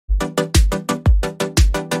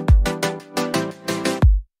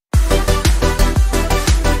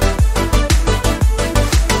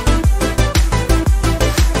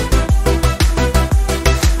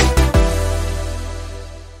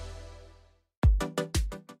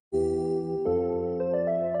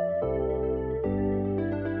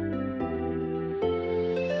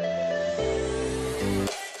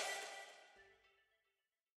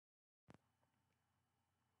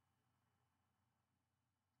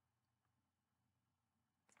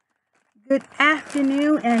Good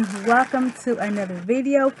afternoon and welcome to another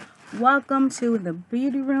video. Welcome to the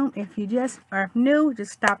beauty room. If you just are new,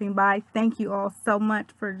 just stopping by, thank you all so much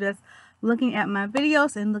for just looking at my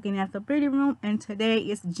videos and looking at the beauty room. And today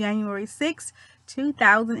is January 6th,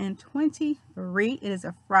 2023. It is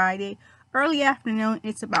a Friday, early afternoon.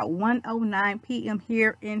 It's about 1:09 p.m.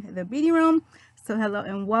 here in the beauty room. So hello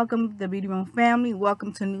and welcome to the beauty room family.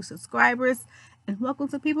 Welcome to new subscribers. And welcome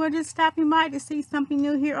to people who are just stopping by to see something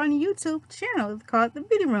new here on the YouTube channel. It's called The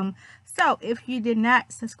Beauty Room. So if you did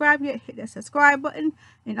not subscribe yet, hit that subscribe button.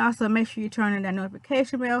 And also make sure you turn on that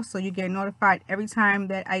notification bell so you get notified every time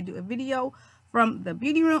that I do a video from The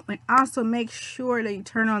Beauty Room. And also make sure that you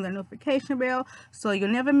turn on the notification bell so you'll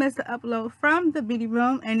never miss the upload from The Beauty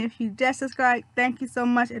Room. And if you just subscribed, thank you so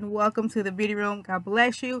much and welcome to The Beauty Room. God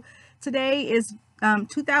bless you. Today is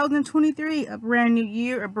 2023, a brand new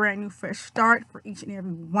year, a brand new fresh start for each and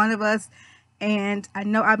every one of us. And I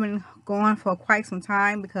know I've been gone for quite some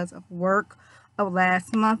time because of work of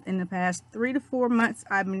last month. In the past 3 to 4 months,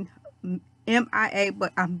 I've been MIA,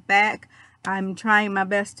 but I'm back. I'm trying my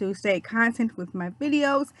best to stay content with my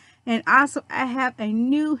videos. And also I have a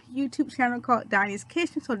new YouTube channel called Donnie's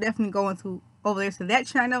Kitchen, so definitely go over there to that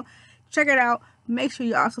channel, check it out. Make sure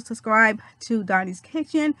you also subscribe to Donnie's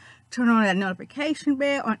Kitchen, turn on that notification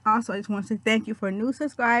bell. And also I just want to say thank you for new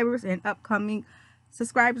subscribers and upcoming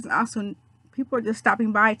subscribers, and also people are just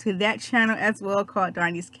stopping by to that channel as well called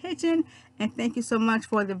Donnie's Kitchen. And thank you so much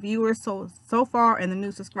for the viewers so far and the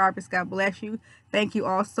new subscribers. God bless you. Thank you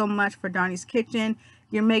all so much for Donnie's Kitchen.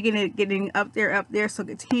 You're making it getting up there. So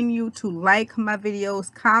continue to like my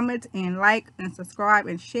videos, comment and like and subscribe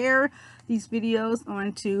and share these videos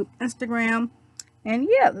onto Instagram. And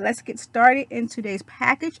yeah, let's get started in today's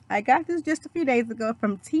package. I got this just a few days ago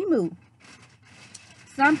from Temu.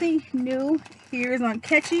 Something new here is on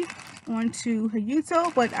Catchy onto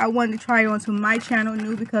YouTube, but I wanted to try it onto my channel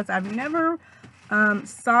new because I've never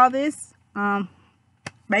saw this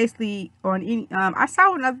basically on any I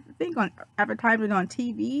saw another thing on advertisement on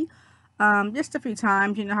TV just a few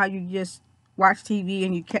times. You know how you just watch TV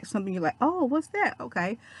and you catch something, you're like, oh, what's that?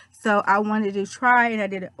 Okay, so I wanted to try and I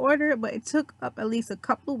did an order, but it took up at least a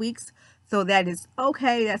couple of weeks, so that is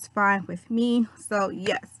okay. That's fine with me. So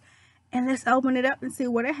yes, and let's open it up and see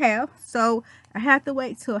what I have. So I have to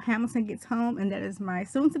wait till Hamilton gets home, and that is my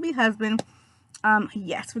soon-to-be husband.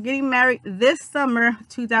 Yes, we're getting married this summer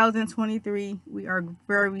 2023. We are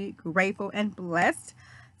very grateful and blessed.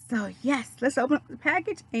 So yes, let's open up the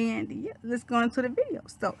package and yeah, let's go into the video.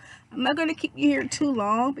 So I'm not going to keep you here too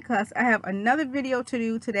long because I have another video to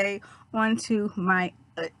do today onto my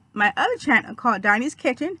other channel called Donnie's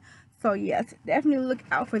Kitchen. So yes, definitely look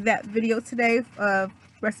out for that video today of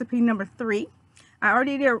recipe number 3. I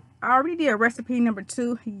already did a recipe number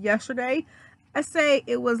 2 yesterday. I say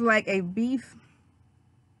it was like a beef.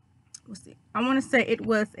 Let's see. I want to say it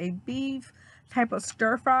was a beef type of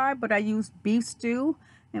stir fry, but I used beef stew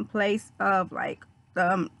in place of like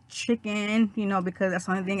chicken, you know, because that's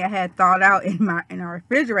the only thing I had thawed out in our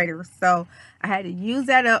refrigerator. So I had to use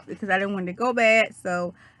that up because I didn't want it to go bad.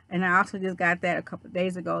 So, and I also just got that a couple of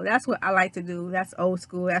days ago. That's what I like to do. That's old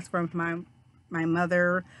school. That's from my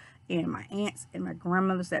mother and my aunts and my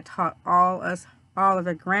grandmothers that taught all of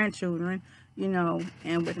their grandchildren, you know,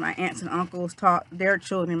 and with my aunts and uncles taught their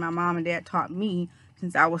children. My mom and dad taught me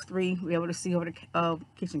since I was 3. We were able to see over the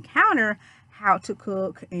kitchen counter how to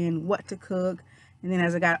cook and what to cook. And then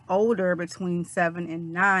as I got older, between 7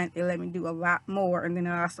 and 9, it let me do a lot more. And then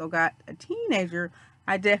I also got a teenager.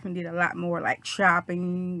 I definitely did a lot more like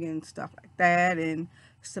chopping and stuff like that, and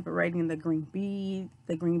separating the green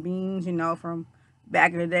beans, you know, from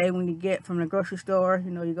back in the day when you get from the grocery store,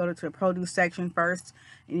 you know, you go to the produce section first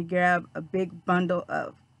and you grab a big bundle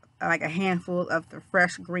of like a handful of the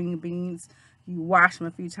fresh green beans. You wash them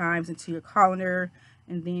a few times into your colander,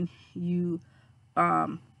 and then you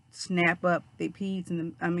snap up the peas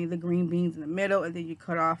and the green beans in the middle, and then you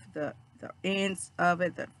cut off the ends of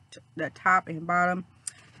it, the top and bottom,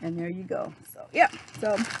 and there you go. So yeah,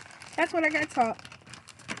 so that's what I got taught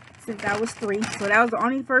since I was 3. So that was the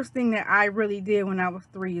only first thing that I really did when I was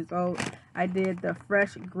 3 years old. I did the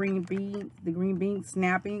fresh green bean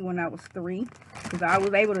snapping when I was 3, because I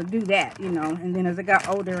was able to do that, you know. And then as I got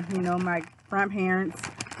older, you know, my grandparents,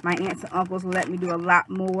 my aunts and uncles let me do a lot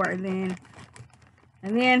more. And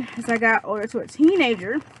then as I got older to a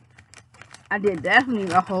teenager, I did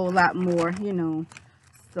definitely a whole lot more, you know.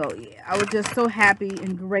 So yeah, I was just so happy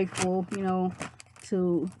and grateful, you know,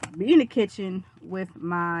 to be in the kitchen with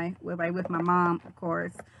my mom, of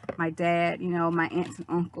course, my dad, you know, my aunts and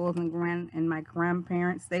uncles and my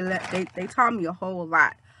grandparents. They taught me a whole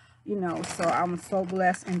lot you know, so I'm so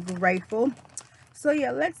blessed and grateful. So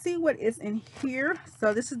yeah, let's see what is in here.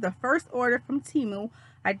 So this is the first order from Temu.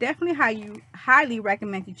 I definitely highly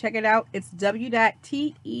recommend you check it out. It's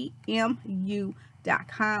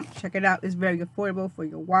w.temu.com. Check it out. It's very affordable for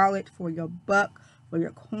your wallet, for your buck, for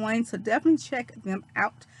your coins. So definitely check them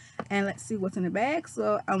out. And let's see what's in the bag.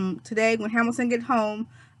 So today when Hamilton gets home,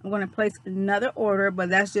 I'm going to place another order, but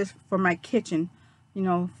that's just for my kitchen, you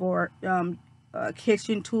know, for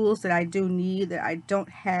kitchen tools that I do need, that I don't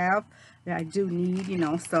have, that I do need, you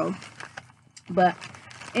know. So but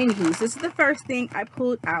anyways, this is the first thing I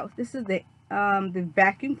pulled out. This is the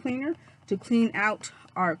vacuum cleaner to clean out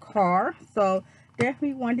our car. So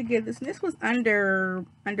definitely wanted to get this. This was under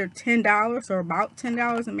 $10, or about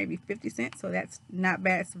 $10 and maybe 50 cents. So that's not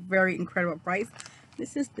bad. It's a very incredible price.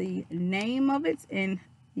 This is the name of it and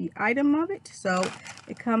the item of it. So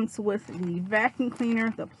it comes with the vacuum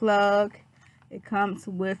cleaner, the plug. It comes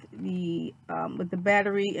with the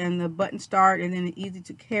battery and the button start, and then the easy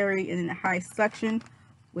to carry, and then the high suction,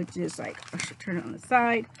 which is like, I should turn it on the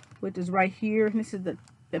side, which is right here. And this is the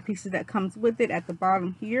pieces that comes with it at the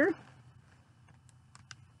bottom here.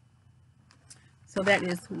 So that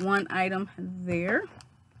is one item there.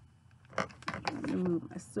 Let me move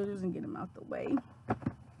my scissors and get them out the way.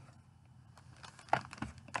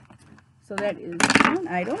 So that is one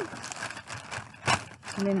item.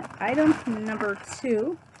 And then item number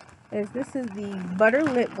 2 is this is the butter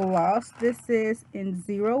lip gloss. This is in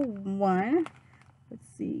 01. Let's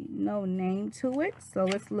see, no name to it. So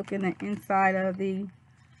let's look in the inside of the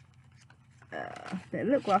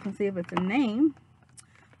lip gloss and see if it's a name.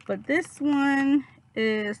 But this one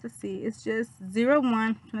is, let's see, it's just 01.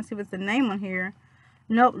 I'm trying to see if it's a name on here.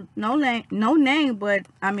 No name, but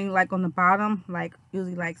I mean, like on the bottom, like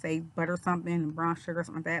usually like say butter something, brown sugar,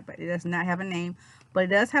 something like that, but it does not have a name. But it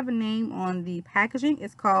does have a name on the packaging.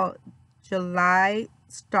 It's called July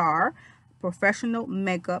Star Professional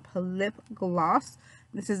Makeup Lip Gloss.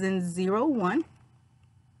 This is in 01.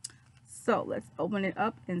 So let's open it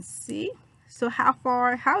up and see. So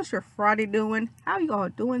how's your Friday doing? How you all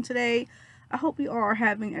doing today? I hope you all are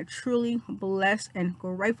having a truly blessed and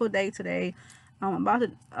grateful day today. I'm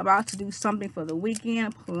about to do something for the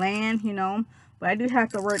weekend, plan, you know, but I do have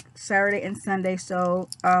to work Saturday and Sunday, so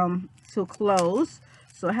to close.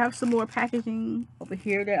 So I have some more packaging over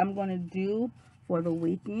here that I'm going to do for the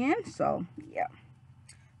weekend. So yeah,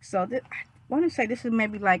 so I want to say this is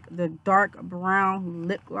maybe like the dark brown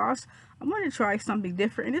lip gloss. I want to try something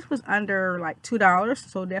different, and this was under like $2,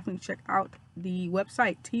 so definitely check out the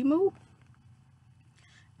website Temu.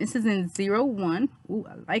 This is in 01. Ooh,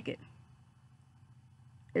 I like it.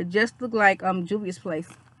 It just looked like Juvia's Place.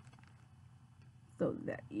 So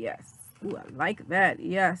that, yes. Ooh, I like that.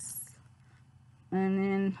 Yes. And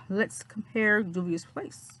then let's compare Juvia's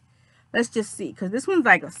Place. Let's just see, because this one's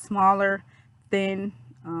like a smaller, thin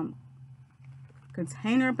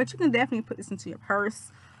container, but you can definitely put this into your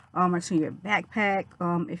purse, or into your backpack,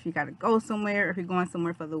 if you gotta go somewhere, if you're going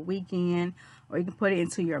somewhere for the weekend, or you can put it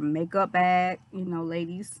into your makeup bag, you know,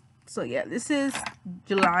 ladies. So yeah, this is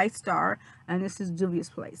July Star, and this is Juvia's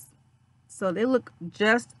Place. So they look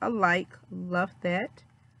just alike. Love that.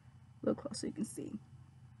 Look close so you can see.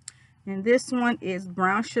 And this one is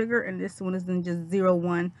brown sugar, and this one is in just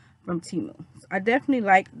 01 from Temu. So I definitely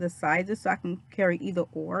like the sizes, so I can carry either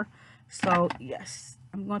or. So yes,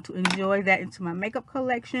 I'm going to enjoy that into my makeup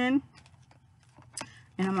collection.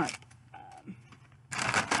 And I'm going to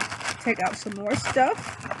take out some more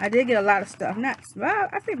stuff. I did get a lot of stuff,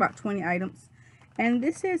 I think about 20 items. And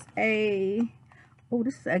this is a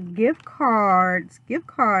gift cards.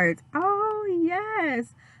 Oh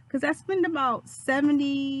yes, because I spent about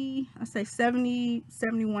 $71,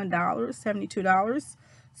 $72.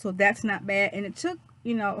 So that's not bad, and it took,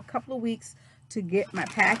 you know, a couple of weeks to get my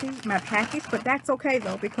package, but that's okay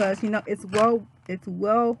though, because you know it's well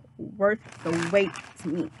worth the wait to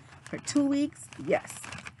me. For 2 weeks, yes.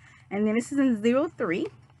 And then this is in 03.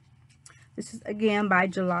 This is again by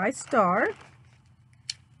July Star.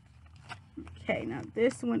 Okay, now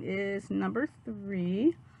this one is number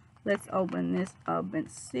 3. Let's open this up and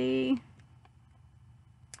see.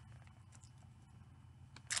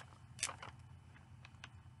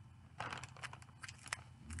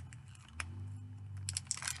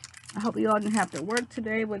 I hope you all didn't have to work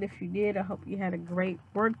today, but if you did, I hope you had a great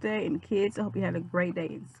work day. And kids, I hope you had a great day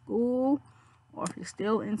in school. Or if you're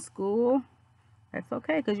still in school, that's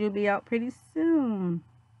okay, because you'll be out pretty soon.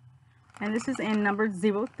 And this is in number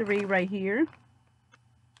 03 right here.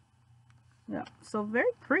 Yeah, so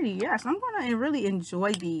very pretty. Yes, I'm going to really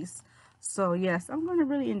enjoy these. So yes, I'm going to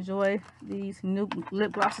really enjoy these new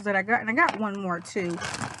lip glosses that I got. And I got one more too.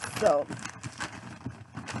 So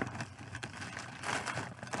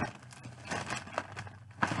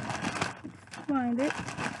find it.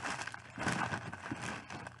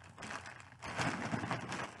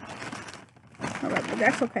 All right, but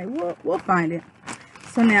that's okay. We'll find it.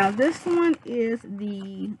 So now this one is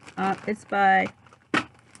the it's by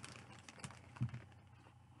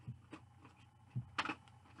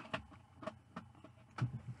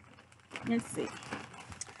let's see.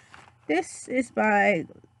 This is by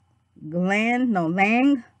Lang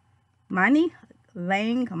Mani.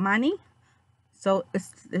 So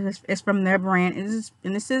it's from their brand.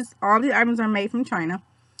 And this is all the items are made from China.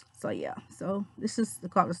 So yeah. So this is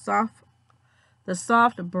called the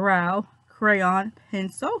soft brow crayon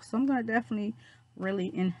pencil. So I'm gonna definitely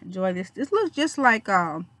really enjoy this. This looks just like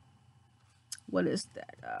what is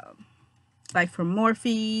that? Like from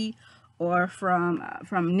Morphe or from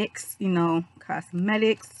NYX, you know,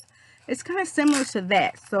 cosmetics. It's kind of similar to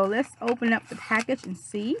that. So let's open up the package and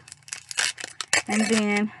see. And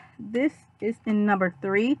then this is in number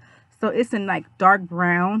 3. So it's in like dark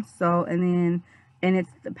brown. So and it's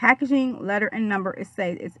the packaging letter and number. It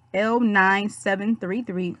says it's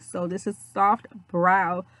L9733. So this is soft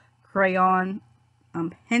brow crayon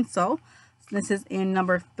pencil. So this is in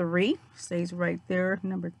number 3. Stays right there,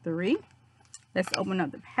 number 3. Let's open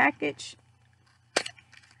up the package.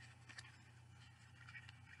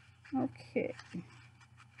 Okay.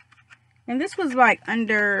 And this was like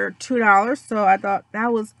under $2, so I thought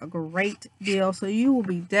that was a great deal. So you will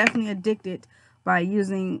be definitely addicted by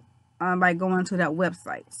using by going to that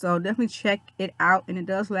website. So definitely check it out, and it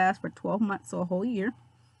does last for 12 months, so a whole year.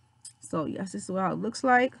 So yes, this is how it looks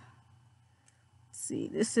like. Let's see,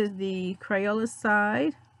 this is the Crayola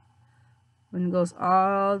side when it goes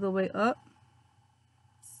all the way up.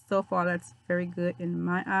 So far, that's very good in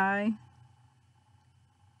my eye.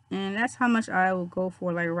 And that's how much I will go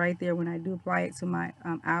for, like right there when I do apply it to my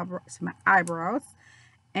eyebrows.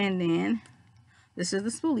 And then this is the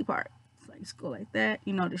spoolie part. So just go like that,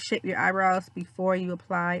 you know, to shape your eyebrows before you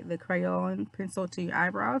apply the crayon pencil to your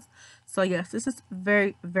eyebrows. So yes, this is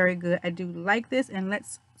very, very good. I do like this. And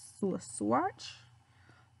let's do a swatch.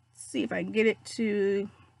 See if I can get it to.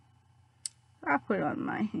 I'll put it on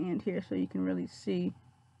my hand here so you can really see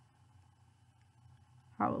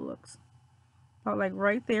how it looks. About like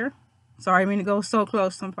right there. Sorry, I mean to go so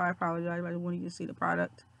close. I apologize. I want you to see the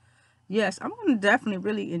product. Yes, I'm going to definitely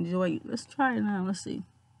really enjoy it. Let's try it now. Let's see.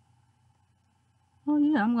 Oh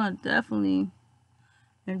yeah, I'm going to definitely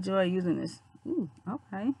enjoy using this. Ooh,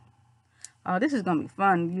 okay. Oh, this is going to be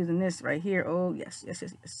fun using this right here. Oh, yes.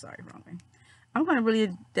 Sorry, wrong way. I'm going to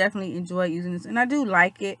really definitely enjoy using this. And I do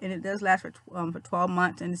like it. And it does last for 12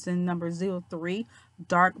 months. And it's in number 03.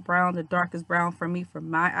 Dark brown. The darkest brown for me for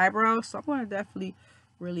my eyebrows. So I'm going to definitely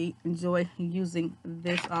really enjoy using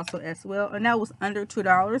this also as well. And that was under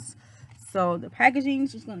 $2. So the packaging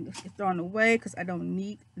is just going to get thrown away because I don't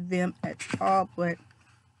need them at all. But,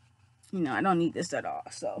 you know, I don't need this at all.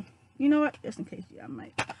 So, you know what? Just in case, yeah, I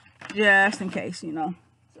might. Just in case, you know.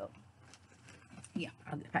 So, yeah,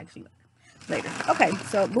 I'll get the packaging later. Okay,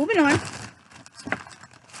 so moving on.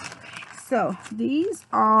 So these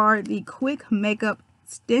are the quick makeup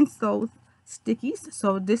stencil stickies.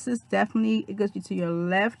 So this is definitely, it goes to your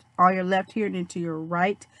left, all your left here, and then to your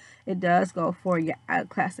right. It does go for your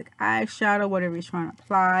classic eyeshadow, whatever you're trying to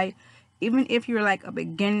apply. Even if you're like a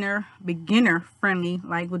beginner friendly,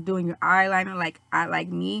 like with doing your eyeliner, like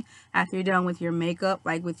me, after you're done with your makeup,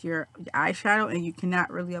 like with your eyeshadow, and you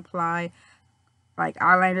cannot really apply like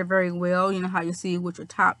eyeliner very well, you know how you see with your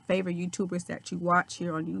top favorite YouTubers that you watch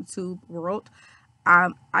here on YouTube world.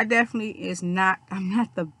 I definitely I'm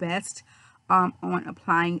not the best on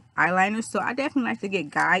applying eyeliner, so I definitely like to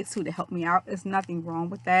get guides too to help me out. There's nothing wrong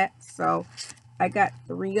with that. So I got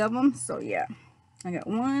 3 of them. So yeah, I got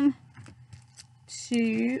 1,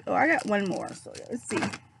 2, oh, I got 1 more. So yeah, let's see.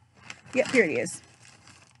 Yep, here it is.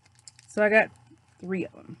 So I got 3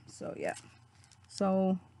 of them. So yeah,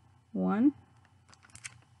 so 1.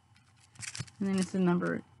 And then it's the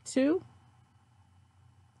number 2.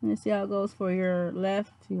 And you see how it goes for your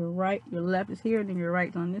left to your right. Your left is here, and then your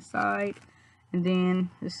right on this side. And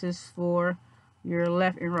then this is for your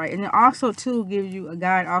left and right. And it also too gives you a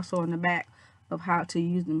guide also on the back of how to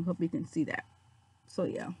use them. Hope you can see that. So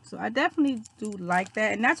yeah, so I definitely do like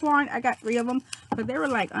that. And that's why I got 3 of them, because they were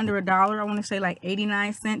like under $1. I want to say like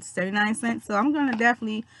 89 cents, 39 cents. So I'm going to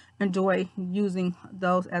definitely enjoy using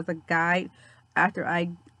those as a guide after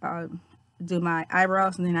I do my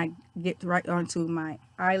eyebrows, and then I get right onto my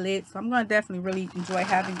eyelids. So I'm going to definitely really enjoy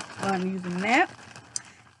having fun using that.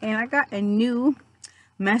 And I got a new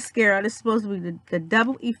mascara. This is supposed to be the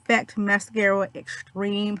Double Effect Mascara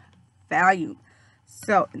Extreme value.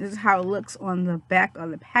 So this is how it looks on the back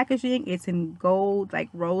of the packaging. It's in gold, like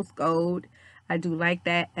rose gold. I do like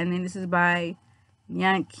that. And then this is by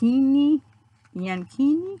Yankini.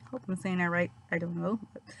 Hope I'm saying that right. I don't know,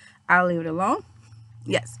 but I'll leave it alone.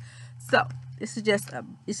 Yes. So this is just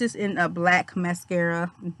it's just in a black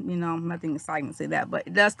mascara. You know, nothing exciting to say that, but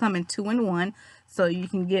it does come in 2-in-1. So you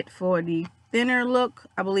can get for the thinner look,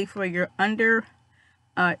 I believe, for your under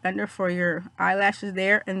for your eyelashes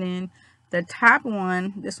there, and then the top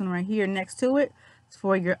one, this one right here next to it, is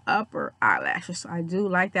for your upper eyelashes. So I do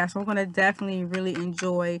like that. So I'm gonna definitely really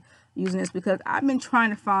enjoy using this because I've been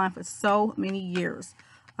trying to find for so many years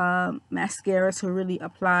mascara to really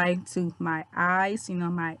apply to my eyes, you know,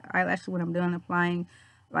 my eyelashes when I'm done applying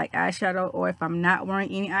like eyeshadow, or if I'm not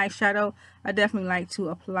wearing any eyeshadow, I definitely like to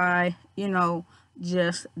apply, you know,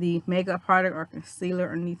 just the makeup product or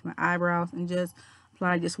concealer underneath my eyebrows and just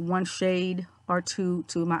apply just one shade or two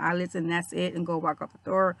to my eyelids, and that's it, and go walk out the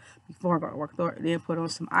door. Before I go walk the door, then put on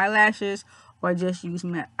some eyelashes or just use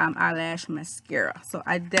my eyelash mascara. So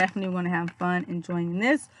I definitely want to have fun enjoying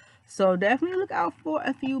this. So definitely look out for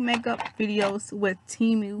a few makeup videos with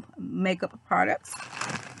Temu makeup products.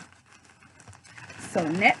 So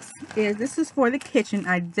next is, this is for the kitchen.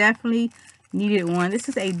 I definitely needed one. This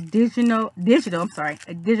is a digital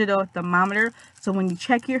thermometer. So when you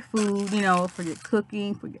check your food, you know, for your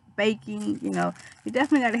cooking, for your baking, you know, you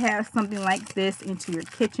definitely got to have something like this into your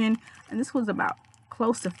kitchen. And this was about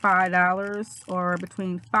close to $5, or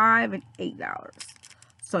between $5 and $8.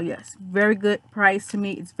 So yes, very good price to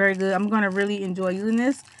me. It's very good. I'm going to really enjoy using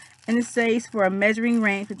this. And it says for a measuring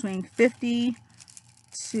range between 50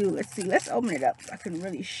 to, let's see, let's open it up so I can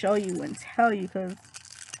really show you and tell you, because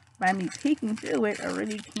by me peeking through it, I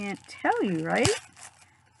really can't tell you, right?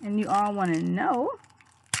 And you all want to know.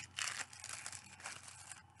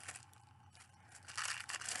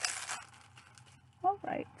 All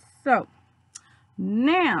right, so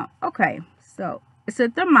now, okay, so it's a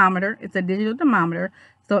thermometer. It's a digital thermometer.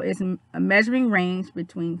 So it's a measuring range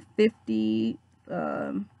between 50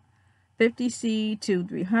 C to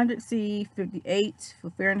 300 C, 58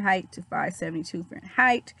 for Fahrenheit to 572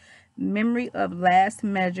 Fahrenheit. Memory of last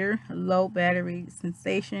measure, low battery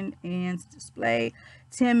sensation and display,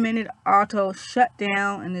 10-minute auto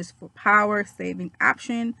shutdown, and this for power saving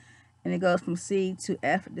option. And it goes from C to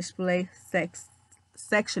F, display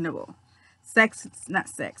sectionable. Not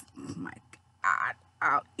sex. Oh my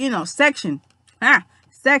God. You know, section.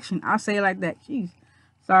 Section. I'll say it like that. Jeez.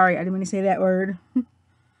 Sorry, I didn't mean to say that word.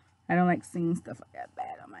 I don't like seeing stuff like that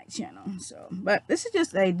bad on my channel. So, but this is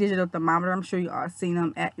just a digital thermometer. I'm sure you all seen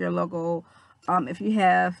them at your local. If you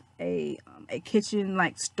have a kitchen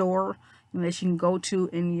like store, you know, that you can go to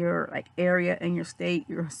in your like area in your state,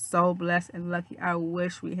 you're so blessed and lucky. I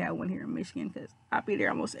wish we had one here in Michigan, because I'll be there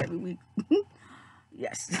almost every week.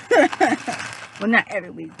 Yes. Well, not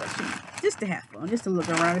every week, but you know, just to have fun, just to look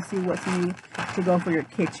around and see what's new to go for your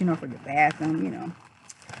kitchen or for your bathroom, you know.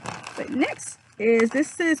 But next is,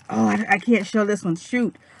 this is, oh, I can't show this one,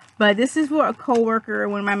 shoot. But this is for a co-worker,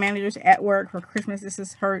 one of my managers at work for Christmas. This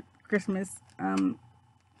is her Christmas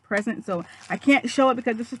present. So I can't show it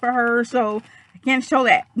because this is for her. So I can't show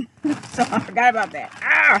that. So I forgot about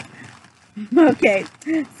that. Okay.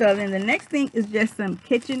 So then the next thing is just some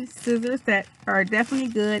kitchen scissors that are definitely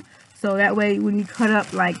good. So that way when you cut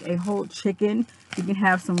up like a whole chicken, you can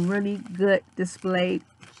have some really good displayed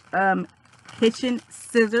kitchen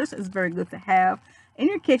scissors. Is very good to have in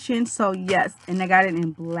your kitchen. So yes, and I got it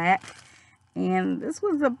in black, and this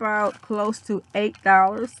was about close to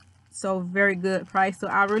 $8. So very good price. So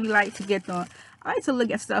I really like to get I like to look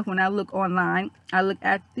at stuff when I look online. I look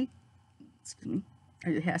at the, excuse me,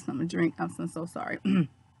 I just had something to drink. I'm so sorry.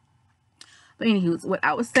 But anywho, what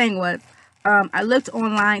I was saying was, I looked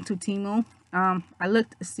online to Temu. I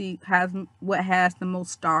looked to see what has the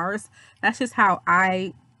most stars. That's just how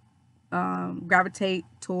I gravitate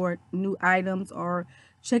toward new items or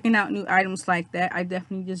checking out new items like that. I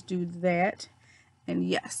definitely just do that. And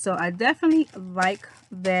yes, so I definitely like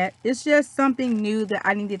that. It's just something new that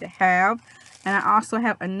I needed to have. And I also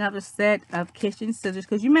have another set of kitchen scissors,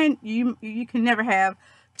 because you can never have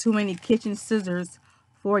too many kitchen scissors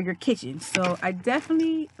for your kitchen. So I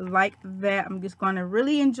definitely like that. I'm just going to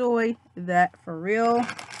really enjoy that for real.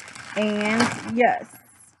 And yes,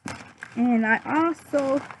 and I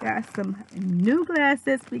also got some new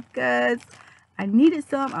glasses because I needed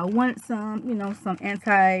some. I wanted some, you know, some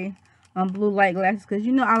anti blue light glasses, because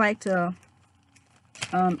you know I like to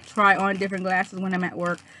try on different glasses when I'm at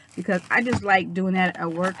work, because I just like doing that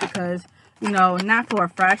at work, because you know, not for a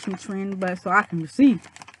fashion trend, but so I can see.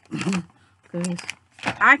 Because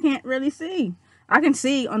I can't really see. I can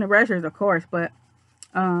see on the registers, of course, but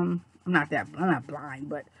I'm not blind,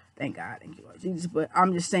 but thank God, thank you, Lord Jesus. But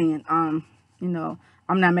I'm just saying, you know,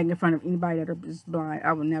 I'm not making fun of anybody that is blind.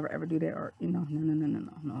 I would never ever do that, or no.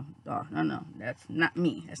 That's not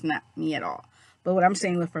me. That's not me at all. But what I'm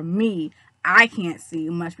saying, look, for me, I can't see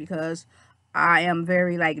much because I am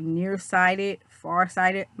very like nearsighted,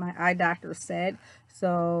 farsighted. My eye doctor said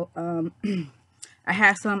so. I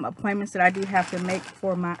have some appointments that I do have to make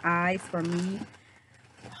for my eyes for me.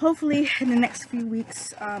 Hopefully in the next few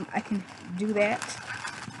weeks I can do that.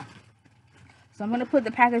 So I'm going to put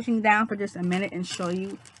the packaging down for just a minute and show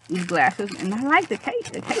you these glasses. And I like the case.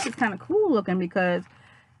 The case is kind of cool looking because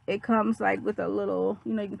it comes like with a little,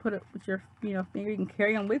 you know, you can put it with your, finger. You can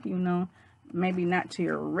carry them with you, maybe not to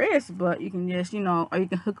your wrist, but you can just, or you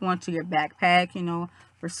can hook them onto your backpack,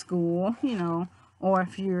 for school, or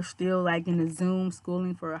if you're still like in the Zoom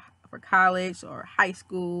schooling for college or high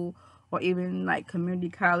school, or even like community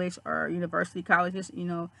college or university colleges,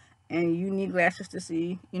 and you need glasses to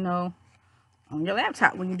see, on your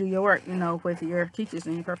laptop when you do your work, with your teachers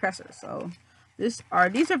and your professors. So these are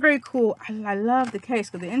very cool. I love the case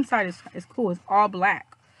because the inside is cool. It's all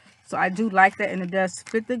black. So I do like that, and it does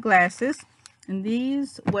fit the glasses. And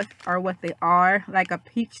these what they are, like a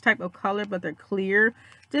peach type of color, but they're clear.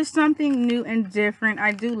 Just something new and different.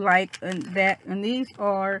 I do like that. And these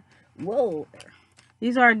are, whoa,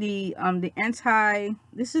 these are the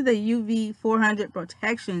this is the UV 400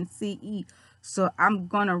 protection CE. So I'm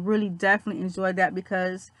gonna really definitely enjoy that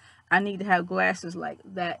because I need to have glasses like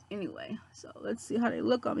that anyway. So let's see how they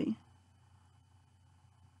look on me.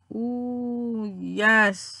 Ooh,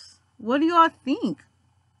 yes. What do y'all think?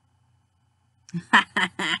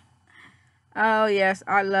 Oh yes,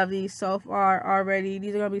 I love these so far already.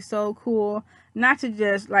 These are gonna be so cool. Not to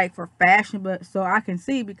just like for fashion, but so I can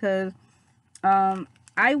see, because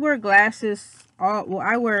I wear glasses.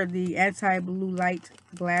 I wear the anti-blue light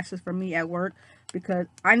glasses for me at work because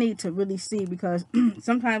I need to really see. Because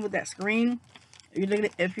sometimes with that screen,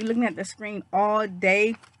 if you're looking at the screen all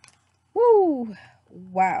day, woo,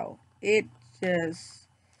 wow, it just,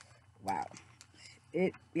 wow,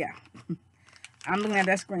 yeah. I'm looking at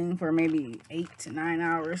that screen for maybe 8 to 9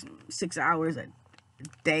 hours, 6 hours a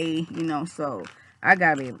day, so I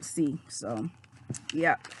gotta be able to see. So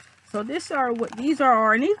yeah. So these are what these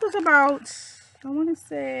are, and these was about, I want to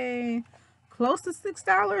say, close to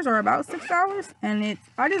 $6 or about $6. And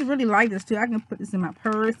I just really like this too. I can put this in my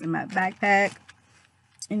purse, in my backpack.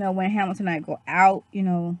 When Hamilton and I go out,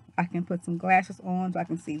 I can put some glasses on so I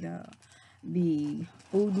can see the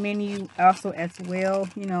food menu also as well.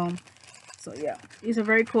 So yeah, these are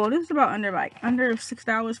very cool. This is about under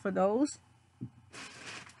 $6 for those.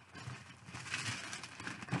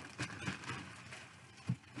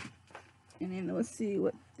 And then let's see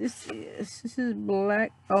what this is. This is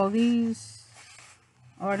black. Oh, these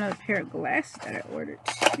are another pair of glasses that I ordered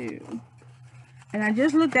too. And I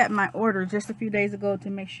just looked at my order just a few days ago to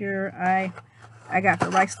make sure I got the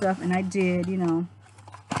right stuff, and I did.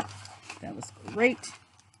 That was great.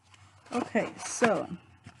 Okay, so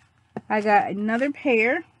I got another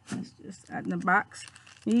pair. That's just out in the box.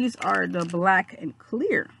 These are the black and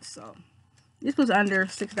clear. So this was under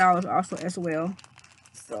 $6 also as well.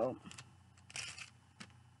 So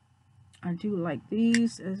I do like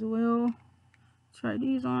these as well. Try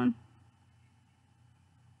these on.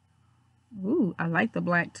 Ooh, I like the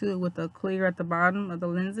black too with the clear at the bottom of the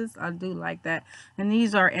lenses. I do like that. And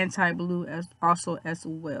these are anti-blue as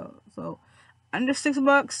well. So under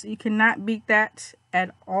 $6, you cannot beat that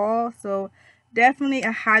at all. So definitely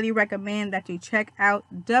I highly recommend that you check out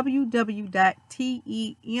www.temu.com.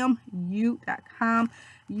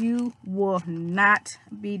 You will not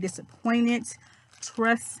be disappointed.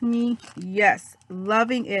 Trust me. Yes,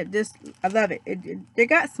 loving it. I love it. They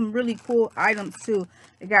got some really cool items too.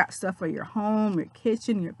 They got stuff for your home, your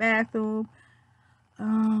kitchen, your bathroom,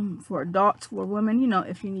 for adults, for women,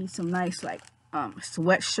 if you need some nice like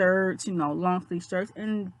sweatshirts, long sleeve shirts.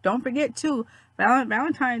 And don't forget too,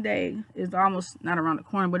 Valentine's Day is almost not around the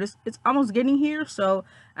corner, but it's almost getting here. So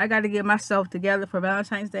I got to get myself together for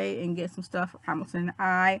Valentine's Day and get some stuff for Hamilton and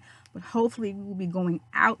I. But hopefully we will be going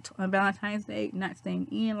out on Valentine's Day, not staying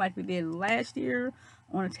in like we did last year.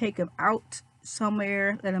 I want to take them out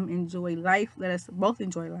somewhere, let them enjoy life, let us both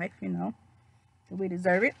enjoy life, we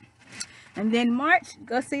deserve it. And then March,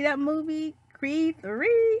 go see that movie Creed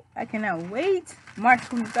 3. I cannot wait. March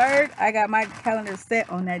 23rd, I got my calendar set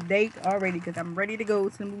on that date already because I'm ready to go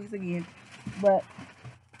to the movies again. But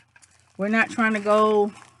we're not trying to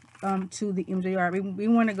go to the MJR. We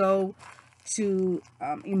want to go to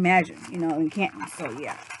Imagine, in Canton. So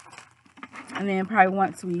yeah. And then probably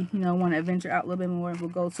once we, want to venture out a little bit more, we'll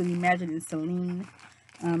go to the Imagine and Celine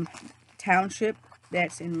Township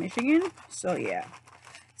that's in Michigan. So yeah.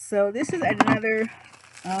 So this is another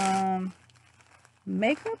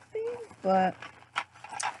makeup thing, but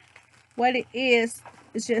what it is,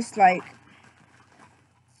 it's just like,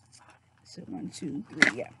 so 1, 2,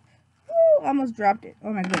 3, yeah. Woo, almost dropped it.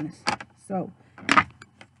 Oh my goodness. So,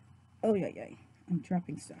 oh yeah, I'm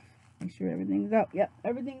dropping stuff. Make sure everything's out. Yep,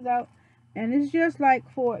 everything's out. And it's just like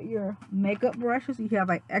for your makeup brushes. You have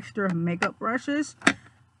like extra makeup brushes.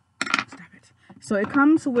 Stop it. So it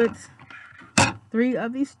comes with 3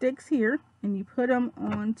 of these sticks here, and you put them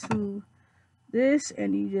onto this,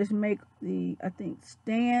 and you just make the, I think,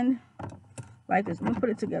 stand like this. I'm gonna put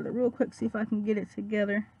it together real quick, see if I can get it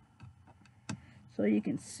together so you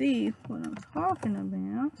can see what I'm talking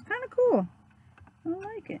about. It's kind of cool. I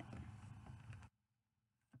like it.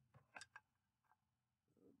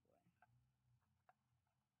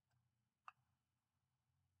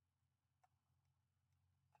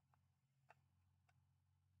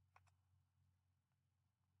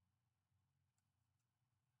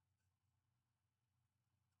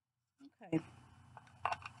 Okay.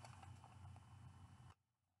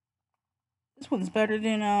 This one's better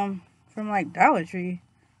than from like Dollar Tree.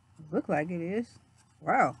 Look like it is.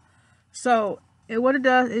 Wow. So what it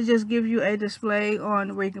does is just give you a display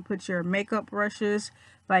on where you can put your makeup brushes,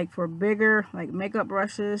 like for bigger like makeup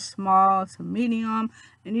brushes, small to medium,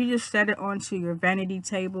 and you just set it onto your vanity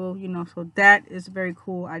table, so that is very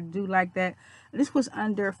cool. I do like that. This was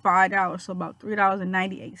under $5, so about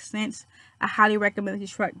 $3.98. I highly recommend that you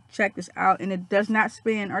check this out, and it does not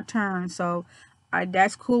spin or turn, so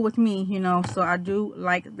that's cool with me, so I do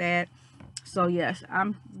like that. So yes,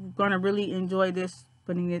 I'm gonna really enjoy this,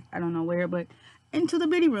 putting it, I don't know where, but into the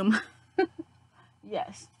beauty room.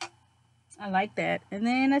 Yes, I like that. And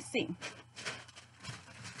then let's see.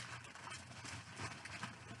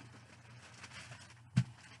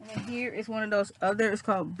 And then here is one of those other, it's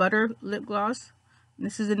called Butter Lip Gloss. And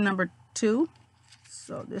this is the number 2.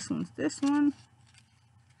 So this one's this one.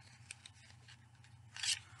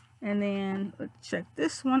 And then let's check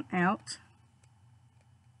this one out.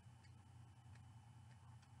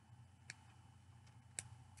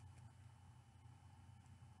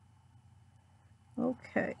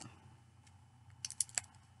 Okay.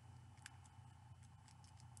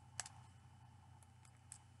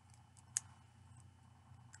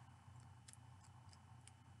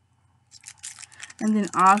 And then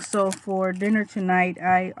also for dinner tonight,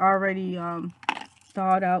 I already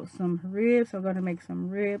thawed out some ribs. I'm going to make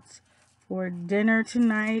some ribs for dinner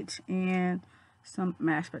tonight, and some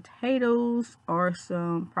mashed potatoes, or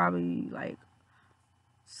some probably like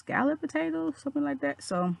scallop potatoes, something like that.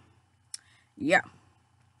 So yeah,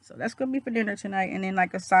 so that's gonna be for dinner tonight. And then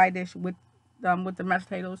like a side dish with the mashed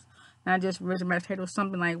potatoes, not just ribs and mashed potatoes,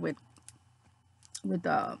 something like with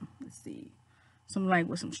let's see, something like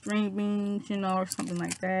with some string beans, or something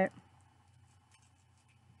like that,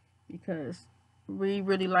 because we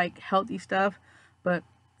really like healthy stuff. But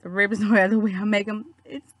the ribs, no matter the way I make them,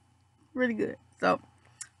 it's really good. So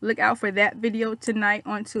look out for that video tonight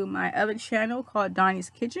onto my other channel called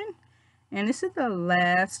Donnie's Kitchen. And this is the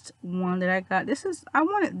last one that I got. I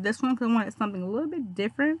wanted this one because I wanted something a little bit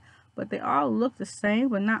different, but they all look the same,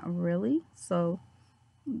 but not really. So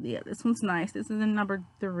yeah, this one's nice. This is the number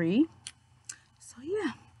 3. So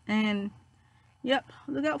yeah, and yep,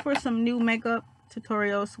 look out for some new makeup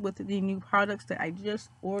tutorials with the new products that I just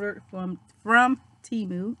ordered from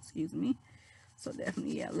Temu, excuse me. So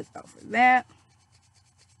definitely, yeah, look out for that.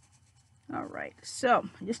 All right, so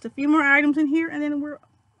just a few more items in here, and then we're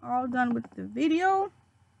all done with the video.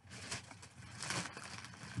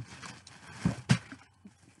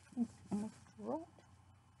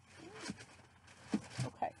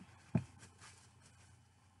 Okay.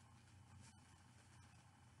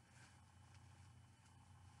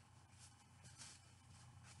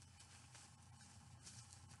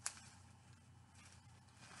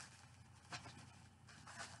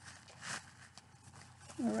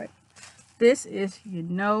 All right. This is,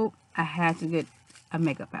 I had to get a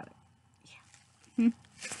makeup palette. Yeah.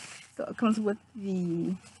 So it comes with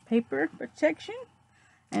the paper protection,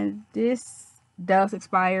 and this does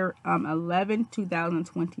expire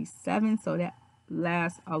 11/2027, so that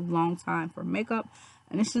lasts a long time for makeup.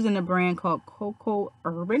 And this is in a brand called Coco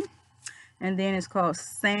Urban, and then it's called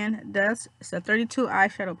Sand Dust. It's a 32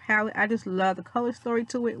 eyeshadow palette. I just love the color story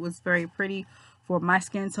to it. It was very pretty for my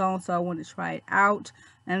skin tone, so I wanted to try it out.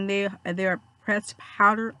 And they're pressed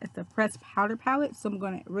powder. It's a pressed powder palette, so I'm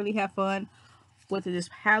going to really have fun with this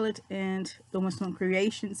palette and doing some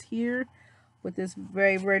creations here with this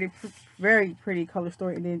very pretty color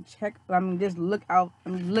story. And then just look out.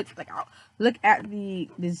 Look at the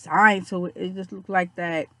design. So it just looks like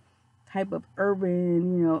that type of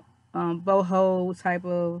urban, boho type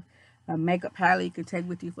of makeup palette you can take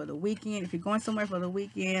with you for the weekend. If you're going somewhere for the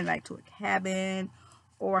weekend, like to a cabin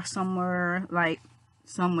or somewhere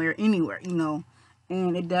anywhere,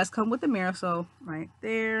 And it does come with a mirror, so right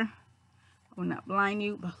there, I will not blind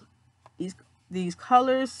you, but these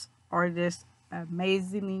colors are just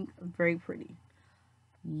amazingly very pretty.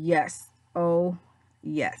 Yes. Oh,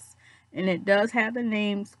 yes. And it does have the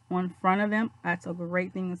names on front of them. That's a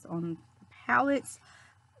great thing. It's on the palettes.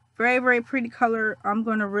 Very pretty color. I'm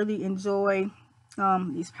gonna really enjoy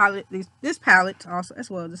this palette also as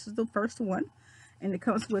well. This is the first one, and it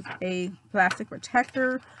comes with a plastic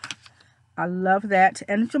protector. I love that.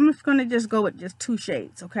 And I'm just gonna go with just 2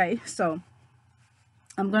 shades. Okay, so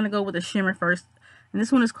I'm gonna go with a shimmer first, and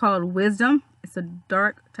this one is called Wisdom. It's a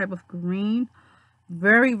dark type of green.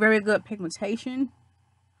 Very good pigmentation.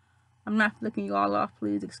 I'm not flicking you all off,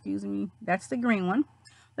 please excuse me. That's the green one.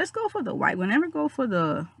 Let's go for the white one. Never go for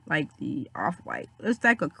the off-white. It's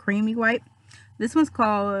like a creamy white. This one's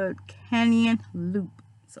called Canyon Loop.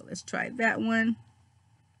 So let's try that one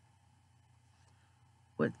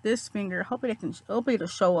with this finger. Hope it'll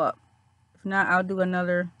show up. If not, I'll do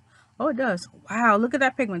another. Oh, it does. Wow, look at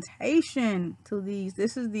that pigmentation to these.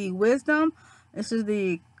 This is the Wisdom. This is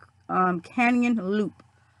the Canyon Loop.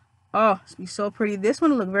 Oh, it's be so pretty. This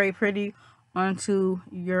one will look very pretty onto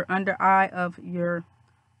your under eye of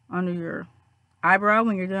under your eyebrow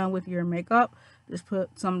when you're done with your makeup. Just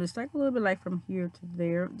put some of this, like a little bit like from here to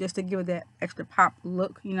there, just to give it that extra pop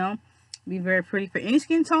look, Be very pretty for any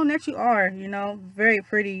skin tone that you are, Very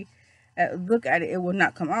pretty. Look at it. It will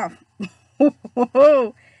not come off.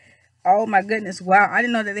 Oh my goodness. Wow. I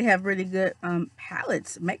didn't know that they have really good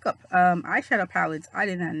palettes, makeup eyeshadow palettes. I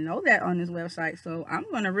did not know that on this website. So I'm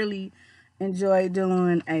going to really enjoy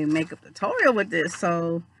doing a makeup tutorial with this.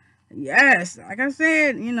 So yes, like I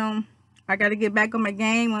said, I got to get back on my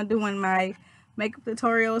game on doing my makeup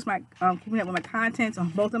tutorials, keeping up with my contents on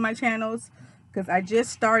both of my channels, because I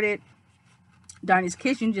just started Donnie's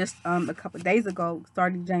Kitchen just a couple of days ago,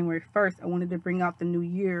 starting January 1st. I wanted to bring out the new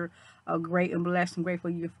year, a great and blessed and grateful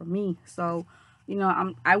year for me. So,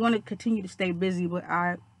 I want to continue to stay busy, but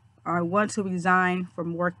I want to resign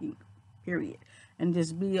from working, period, and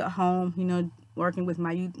just be at home, working with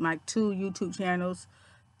my 2 YouTube channels,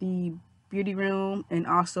 the Beauty Room and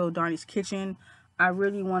also Donnie's Kitchen. I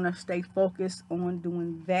really want to stay focused on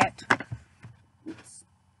doing that.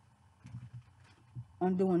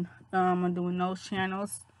 On doing those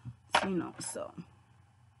channels, so.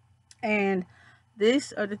 And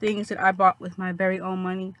these are the things that I bought with my very own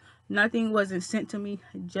money. Nothing wasn't sent to me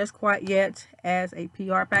just quite yet as a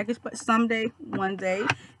PR package, but someday, one day,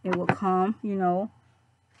 it will come, no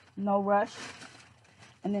rush.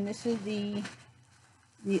 And then this is the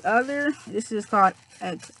other, this is called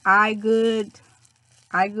Eye Good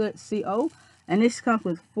CO, and this comes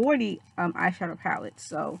with 40 eyeshadow palettes.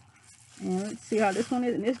 So, and let's see how this one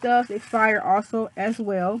is. And this does expire also as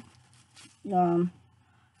well.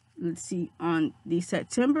 Let's see, on the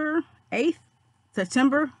September 8th,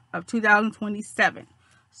 September of 2027.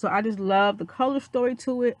 So I just love the color story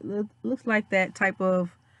to it. Looks like that type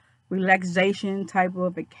of relaxation, type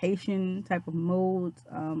of vacation, type of mood,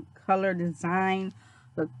 color design.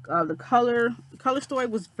 The color story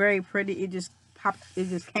was very pretty. It just popped. It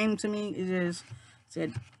just came to me. It just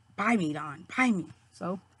said, "Buy me, Dawn. Buy me."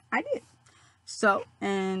 So I did. So,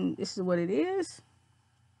 and this is what it is.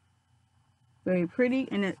 Very pretty,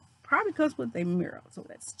 and it probably comes with a mirror. So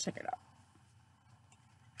let's check it out.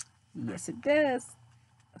 Yes, it does.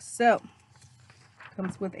 So,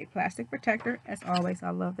 comes with a plastic protector, as always.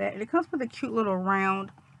 I love that. And it comes with a cute little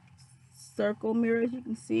round circle mirror, as you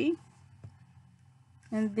can see.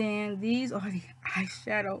 And then these are the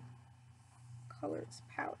eyeshadow colors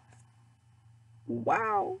palettes.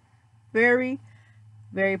 Wow. Very,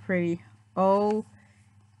 very pretty.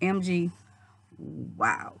 OMG.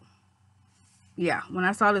 Wow. Yeah, when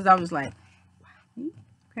I saw this, I was like, wow.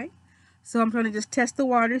 Okay. So I'm trying to just test the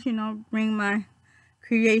waters, bring my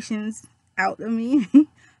creations out of me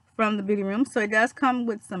from the beauty room. So it does come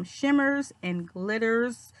with some shimmers and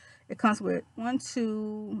glitters. It comes with 1,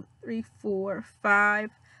 2, 3, 4, 5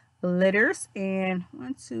 glitters, and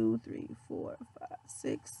 1, 2, 3, 4, 5,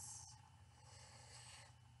 6,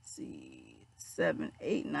 see, 7,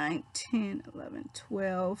 8, 9, 10, 11,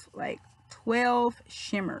 12, like 12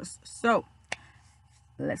 shimmers. So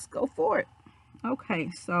let's go for it. Okay,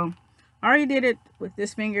 so I already did it with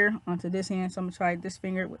this finger onto this hand, so I'm gonna try this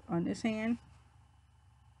finger on this hand.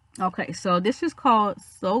 Okay, so this is called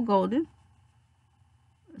So Golden.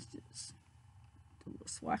 Let's just do a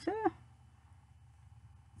swatch there.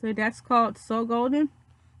 So that's called So Golden.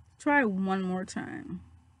 Try it one more time.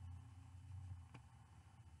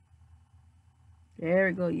 There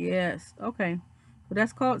we go. Yes. Okay. So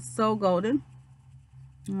that's called So Golden.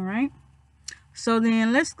 All right. So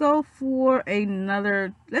then let's go for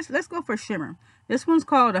another. Let's go for shimmer. This one's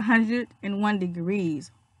called 101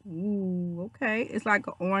 Degrees. Ooh. Okay. It's like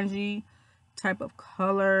an orangey type of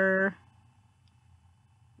color.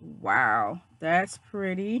 Wow. That's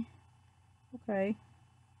pretty. Okay.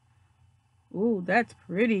 Ooh, that's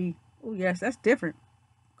pretty. Oh yes, that's different.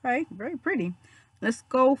 Okay. Very pretty. Let's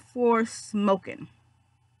go for smoking.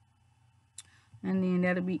 And then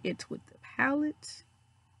that'll be it with the palette.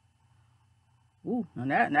 Ooh,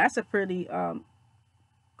 and that's a pretty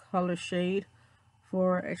color shade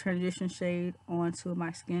for a transition shade onto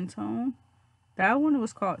my skin tone. That one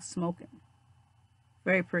was called Smoking.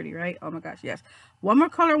 Very pretty, right? Oh my gosh, yes. One more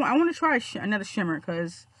color. I want to try another shimmer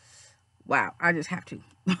because, wow, I just have to.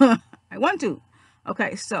 I want to.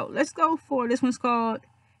 Okay, so let's go for this one's called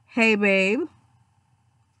Hey Babe.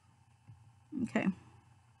 Okay.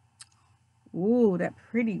 Ooh, that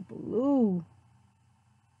pretty blue.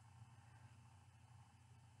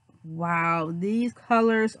 Wow, these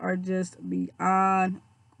colors are just beyond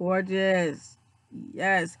gorgeous.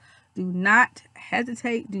 Yes, do not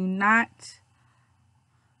hesitate. Do not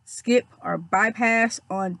skip or bypass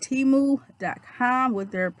on Temu.com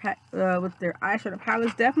with their eyeshadow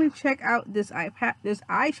palettes. Definitely check out this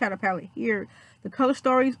eyeshadow palette here. The color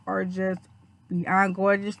stories are just beyond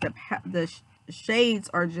gorgeous. The shades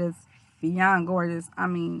are just beyond gorgeous. I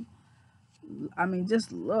mean,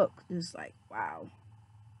 just look, just like wow,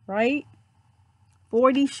 right?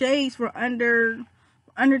 40 shades for under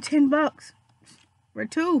 $10 for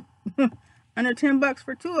two. Under $10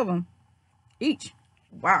 for two of them each.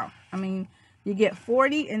 Wow. I mean, you get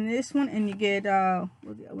 40 in this one, and you get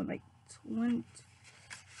what the other one, like 20.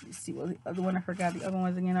 Let's see what the other one, I forgot the other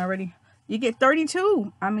ones again already. You get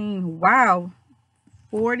 32. I mean, wow.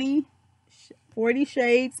 40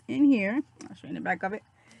 shades in here. I'll show you the back of it.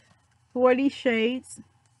 40 shades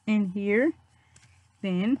in here.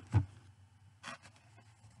 Then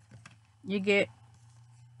you get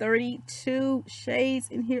 32 shades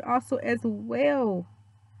in here also as well.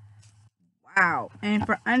 Wow. And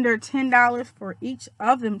for under $10 for each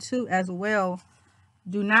of them too as well.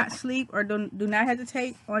 Do not sleep or do not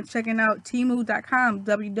hesitate on checking out Temu.com,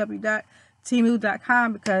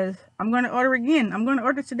 www.temu.com, because I'm going to order again. I'm going to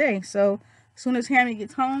order today. So as soon as Hammy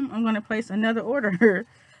gets home, I'm going to place another order.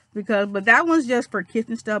 But that one's just for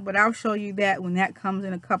kitchen stuff, but I'll show you that when that comes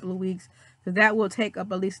in a couple of weeks. Because that will take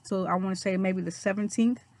up at least till, I want to say, maybe the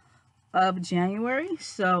 17th of January.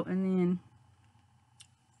 So, and then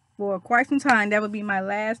for quite some time, that would be my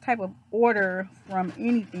last type of order from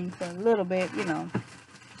anything for a little bit, you know.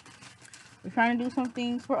 We're trying to do some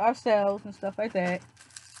things for ourselves and stuff like that.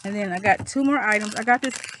 And then I got two more items. I got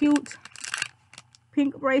this cute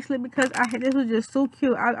pink bracelet because this was just so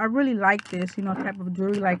cute. I really like this, you know, type of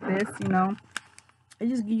jewelry like this, you know. It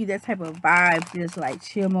just gives you that type of vibe, just like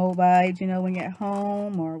chill mode vibes, you know, when you're at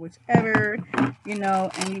home or whichever, you know,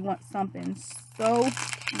 and you want something so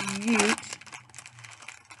cute.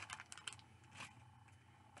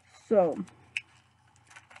 So,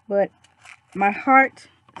 but my heart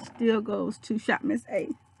still goes to Shop Miss A.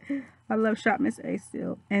 I love Shop Miss A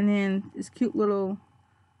still. And then this cute little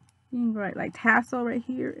thing, right, like tassel right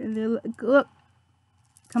here. And then look,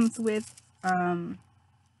 comes with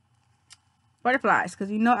butterflies, because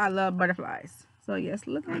you know I love butterflies. So yes,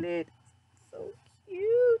 look at it. So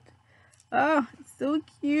cute. Oh, so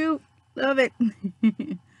cute. Love it.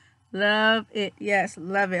 Love it. Yes,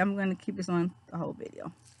 love it. I'm going to keep this on the whole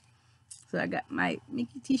video. So I got my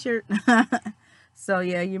Mickey t-shirt. So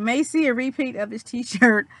yeah, you may see a repeat of this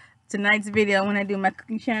t-shirt tonight's video when I do my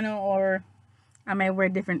cooking channel, or I may wear a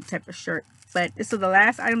different type of shirt. But this is the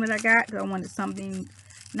last item that I got. I wanted something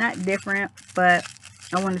not different, but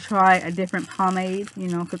I want to try a different pomade, you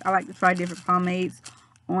know, because I like to try different pomades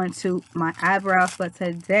onto my eyebrows. But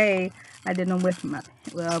today I did them with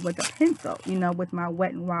with a pencil, you know, with my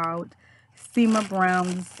Wet n Wild Sema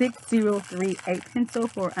Brown 6038 pencil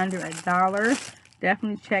for under $1.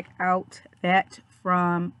 Definitely check out that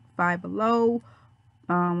from Five Below.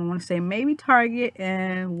 I want to say maybe Target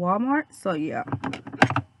and Walmart. So yeah.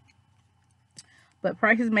 But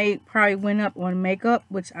prices probably went up on makeup,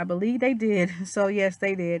 which I believe they did. So yes,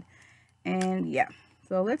 they did. And yeah.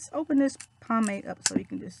 So let's open this pomade up so you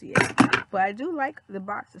can just see it. But I do like the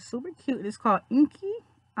box. It's super cute. It's called Inky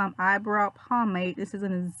Eyebrow Pomade. This is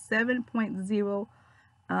in a 7.0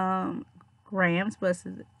 grams, but it's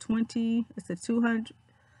a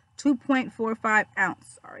 2.45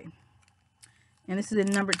 ounce, sorry. And this is a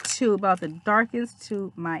number 2, about the darkest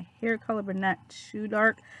to my hair color, but not too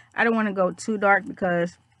dark. I don't want to go too dark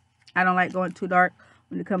because I don't like going too dark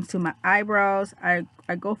when it comes to my eyebrows. I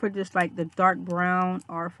go for just like the dark brown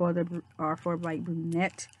or for like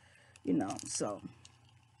brunette, you know. So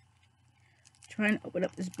trying to open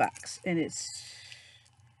up this box, and it's,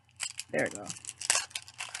 there we go.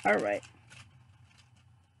 All right.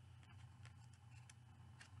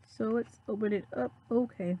 So let's open it up.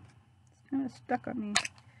 Okay. It's kind of stuck on me.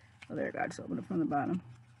 Oh, there we go. I just opened it from the bottom.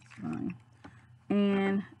 Fine.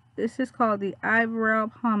 And this is called the Eyebrow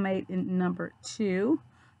Pomade in number 2.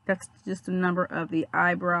 That's just the number of the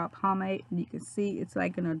eyebrow pomade. And you can see it's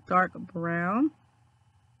like in a dark brown.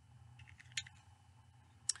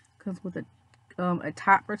 Comes with a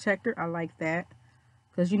top protector. I like that.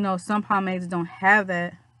 Because, you know, some pomades don't have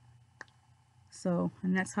that. So,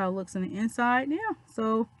 and that's how it looks on the inside. Yeah,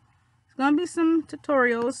 so it's going to be some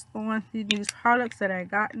tutorials on these products that I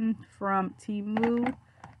gotten from Temu.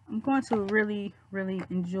 I'm going to really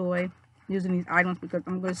enjoy using these items because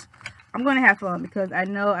I'm going to have fun, because I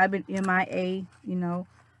know I've been MIA, you know,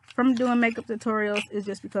 from doing makeup tutorials. It's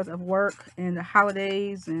just because of work and the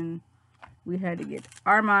holidays, and we had to get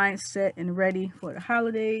our minds set and ready for the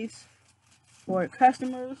holidays for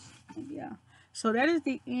customers. And yeah, so that is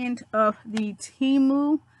the end of the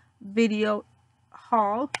Temu video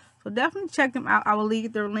haul. So definitely check them out. I will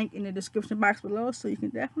leave their link in the description box below, so you can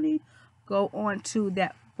definitely go on to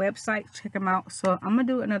that website, check them out. So I'm gonna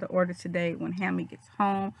do another order today when Hammy gets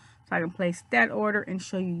home, so I can place that order and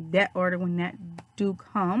show you that order when that do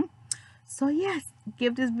come. So yes,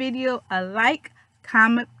 give this video a like,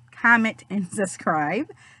 comment and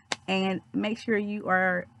subscribe, and make sure you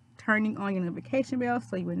are turning on your notification bell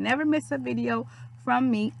so you will never miss a video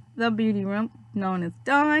from me, the beauty room, known as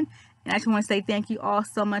Dawn. And I just want to say thank you all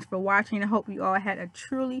so much for watching. I hope you all had a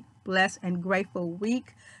truly blessed and grateful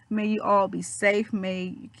week. May you all be safe.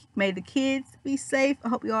 May the kids be safe. I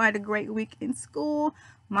hope you all had a great week in school.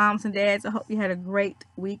 Moms and dads, I hope you had a great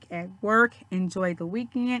week at work. Enjoy the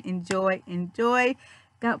weekend. Enjoy.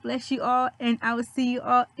 God bless you all, and I will see you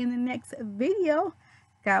all in the next video.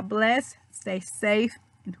 God bless. Stay safe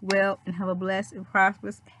and well, and have a blessed and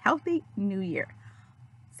prosperous, healthy new year.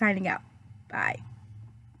 Signing out. Bye.